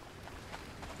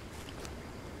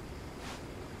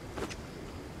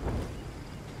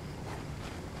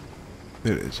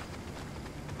 There it is.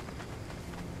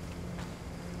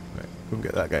 Right, go and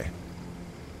get that guy.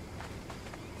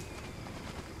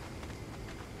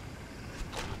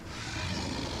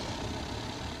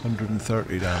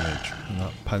 $130 damage and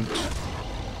that pounce.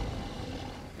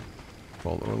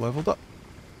 Follower leveled up.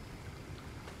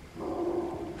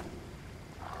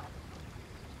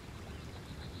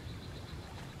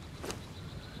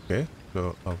 Okay,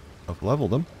 so I've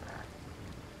leveled him.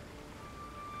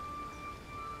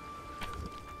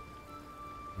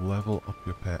 Level up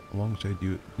your pet. Alongside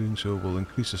you doing so will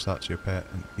increase the stats of your pet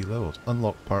and key levels.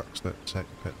 Unlock perks that set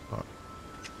your pet apart.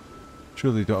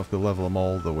 Surely you don't have to level them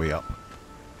all the way up.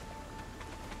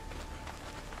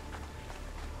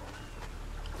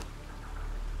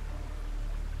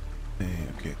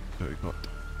 Okay, so we got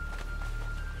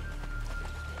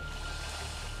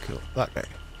kill that guy.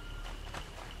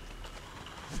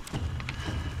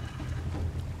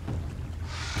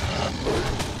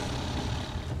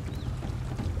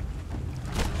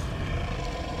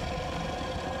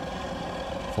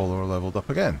 Follower leveled up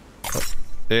again. Oh,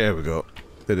 there we go.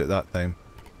 Did it that time.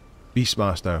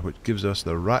 Beastmaster, which gives us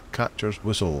the rat catcher's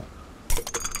whistle.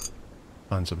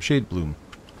 And some shade bloom.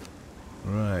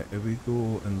 Right, if we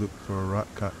go and look for a rat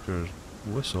catcher's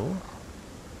whistle,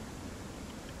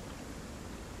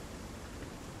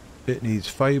 it needs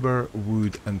fibre,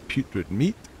 wood and putrid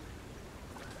meat.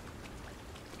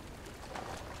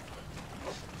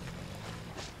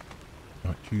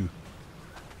 Not you.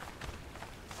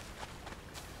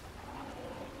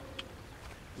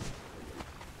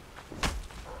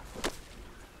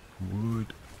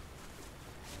 Wood.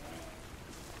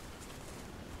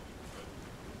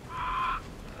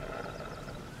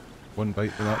 One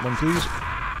bite for that one, please.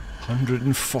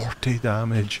 140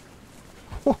 damage.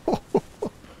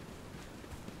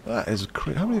 That is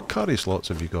crazy. How many curry slots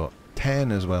have you got?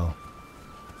 10 as well.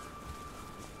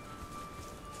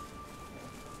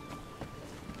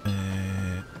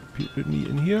 Putrid meat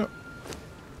in here.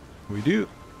 We do.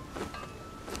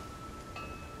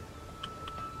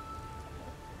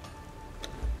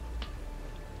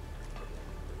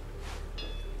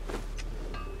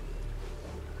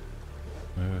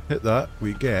 Hit that,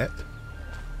 we get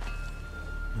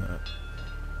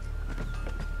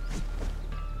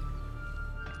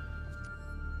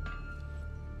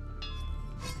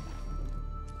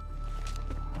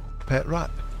pet rat.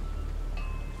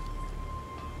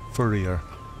 Furrier.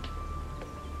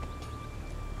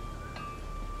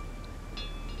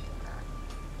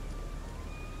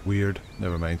 Weird,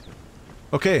 never mind.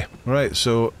 Okay, right,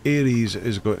 so Ares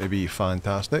is going to be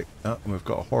fantastic. And we've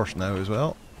got a horse now as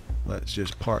well. Let's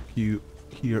just park you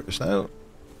here just now.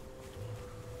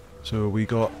 So we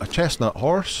got a chestnut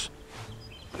horse.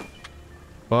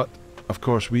 But, of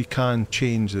course, we can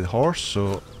change the horse.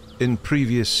 So, in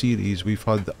previous series, we've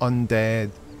had the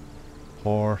undead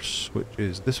horse, which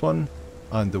is this one,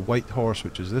 and the white horse,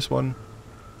 which is this one.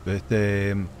 But,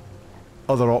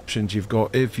 other options you've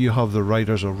got, if you have the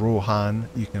riders of Rohan,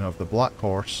 you can have the black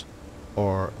horse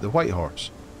or the white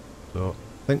horse. So,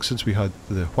 I think since we had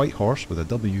the white horse with a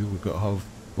W, we've got to have,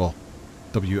 well,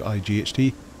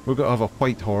 W-I-G-H-T, we've got to have a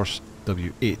white horse,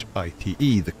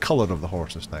 W-H-I-T-E, the colour of the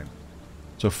horse this time.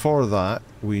 So for that,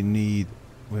 we need,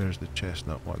 where's the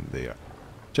chestnut one? There.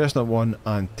 Chestnut one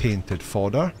and tainted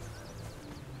fodder.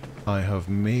 I have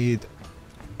made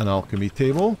an alchemy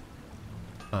table,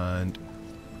 and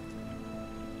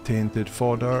tainted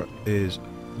fodder is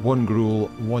 1 gruel,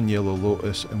 1 yellow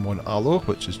lotus and 1 aloe,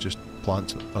 which is just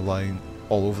plants aligned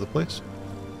all over the place.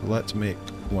 So let's make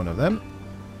one of them.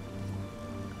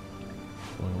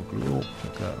 Oil gruel,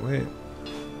 take that away.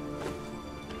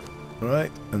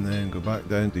 Right, and then go back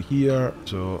down to here.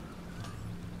 So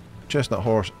chestnut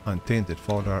horse and tainted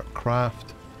fodder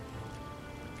craft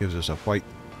gives us a white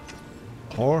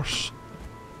horse.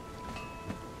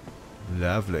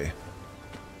 Lovely.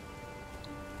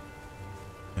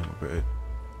 And we're going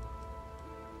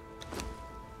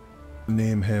to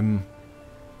name him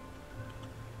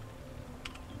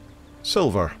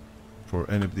Silver, for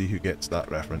anybody who gets that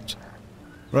reference.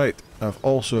 Right, I've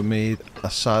also made a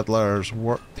saddler's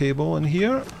work table in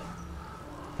here,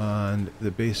 and the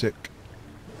basic,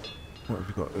 what have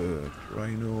we got,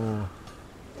 rhino,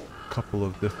 a couple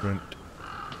of different,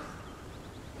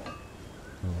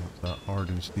 what's that,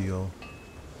 hardened steel.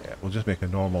 Yeah, we'll just make a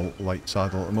normal light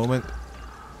saddle at the moment.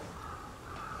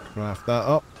 Craft that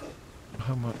up.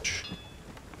 How much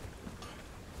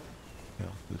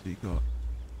health has he got?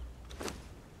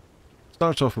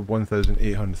 Starts off with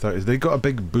 1,830. They got a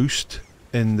big boost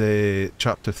in the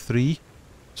chapter 3,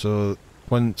 so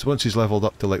once he's leveled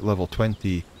up to like level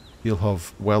 20, he'll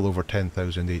have well over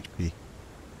 10,000 HP.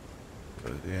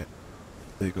 But yeah,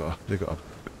 they got a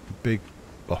big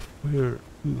buff. Who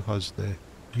has the?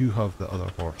 You have the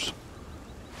other horse.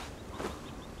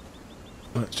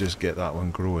 Let's just get that one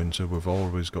growing, so we've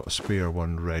always got a spare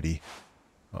one ready.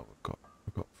 Oh, we've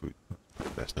got food.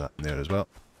 Best of that in there as well.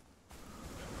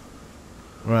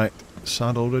 Right,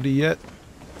 saddle ready yet?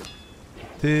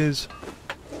 It is.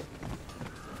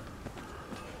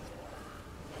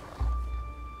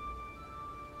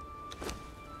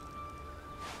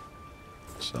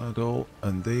 Saddle,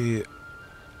 and they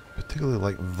particularly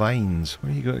like vines.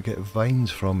 Where are you going to get vines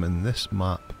from in this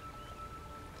map?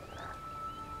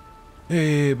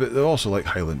 But they also like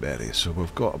Highland berries, so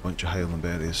we've got a bunch of Highland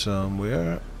berries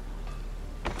somewhere.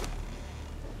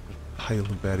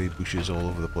 Highland berry bushes all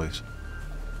over the place.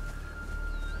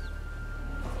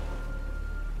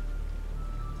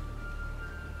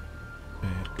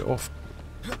 Get off.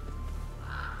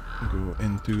 Go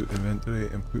into inventory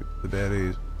and put the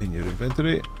berries in your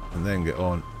inventory, and then get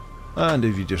on. And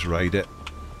if you just ride it,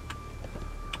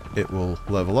 it will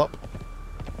level up.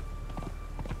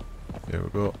 There we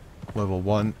go. Level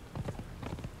 1.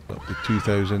 Up to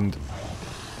 2,000.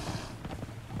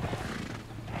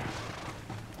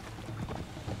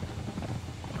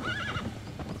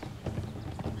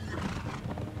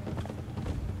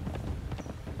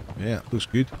 Yeah, looks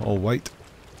good. All white.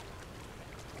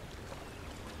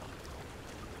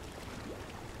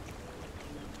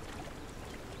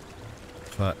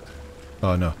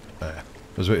 Oh no, I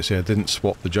was about to say I didn't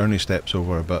swap the journey steps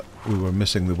over, but we were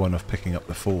missing the one of picking up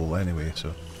the foal anyway,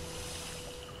 so...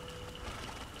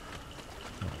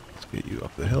 Let's get you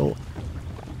up the hill.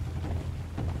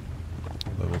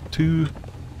 Level 2.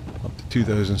 Up to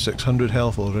 2,600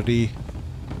 health already.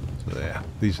 So yeah,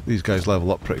 these guys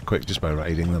level up pretty quick just by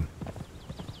riding them.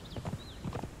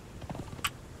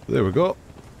 There we go.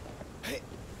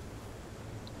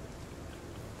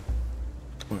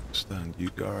 Let's stand you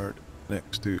guard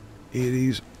next to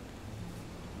Ares.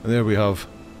 And there we have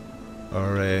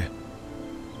our... the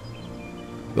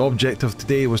objective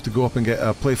today was to go up and get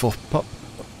a Playful Pup.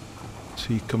 Is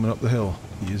he coming up the hill?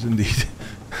 He is indeed.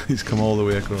 He's come all the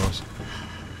way across.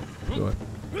 Oh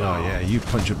yeah, you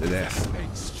punch him to death.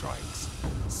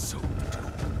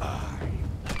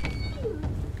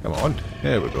 Come on,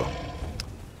 there we go.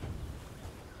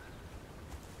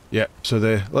 Yeah, so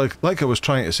the like I was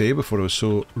trying to say before I was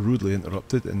so rudely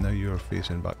interrupted, and now you're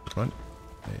facing back to front.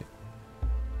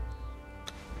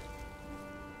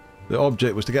 The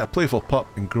object was to get a Playful Pup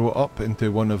and grow it up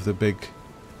into one of the big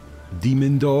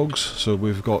demon dogs. So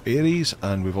we've got Ares,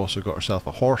 and we've also got ourselves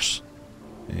a horse,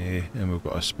 and we've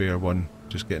got a spare one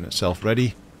just getting itself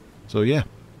ready. So yeah,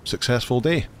 successful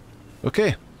day.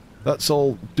 Okay, that's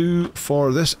all do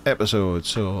for this episode.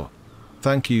 So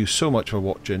Thank you so much for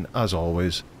watching, as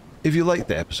always. If you liked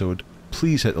the episode,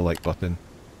 please hit the like button,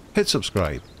 hit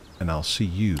subscribe, and I'll see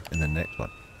you in the next one.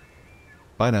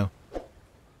 Bye now.